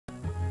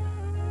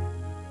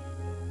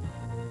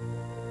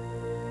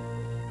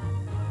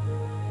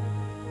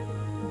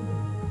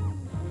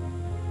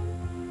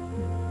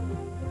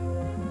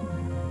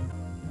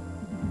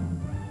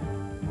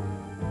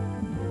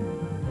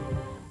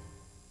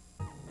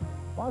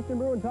Boston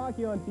Bruins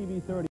hockey on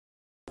TV 30,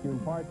 in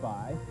part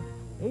by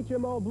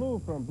HMO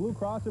Blue from Blue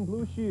Cross and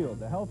Blue Shield,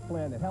 the health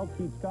plan that helps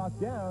keeps costs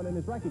down and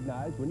is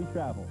recognized when you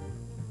travel.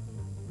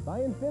 By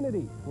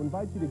Infiniti, who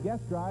invites you to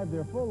guest drive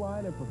their full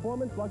line of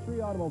performance luxury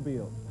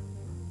automobiles.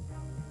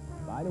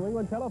 By New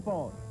England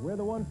Telephone, we're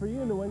the one for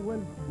you, New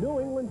England, New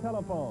England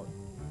Telephone.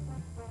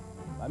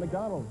 By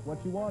McDonald's, what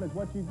you want is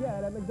what you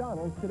get at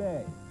McDonald's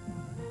today.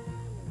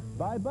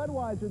 By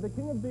Budweiser, the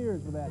king of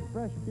beers with that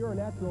fresh, pure,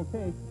 natural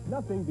taste,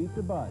 nothing beats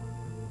a Bud.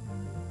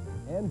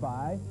 And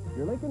by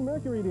your Lincoln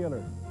Mercury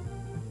dealers.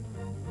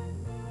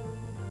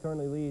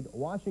 Currently lead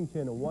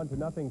Washington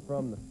 1-0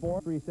 from the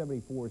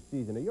 374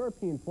 season. A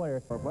European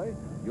player. Powerplay,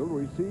 you'll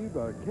receive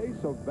a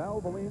case of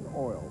Valvoline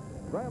oil.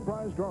 Grand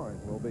prize drawing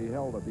will be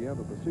held at the end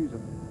of the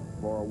season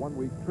for a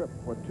one-week trip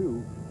for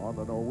two on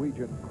the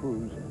Norwegian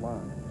cruise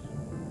lines.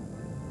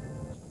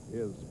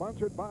 Is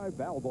sponsored by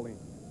Valvoline.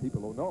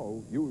 People who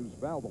know use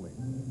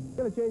Valvoline.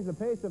 Going to change the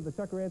pace of the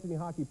Tucker Anthony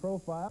hockey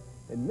profile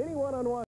in mini one-on-one.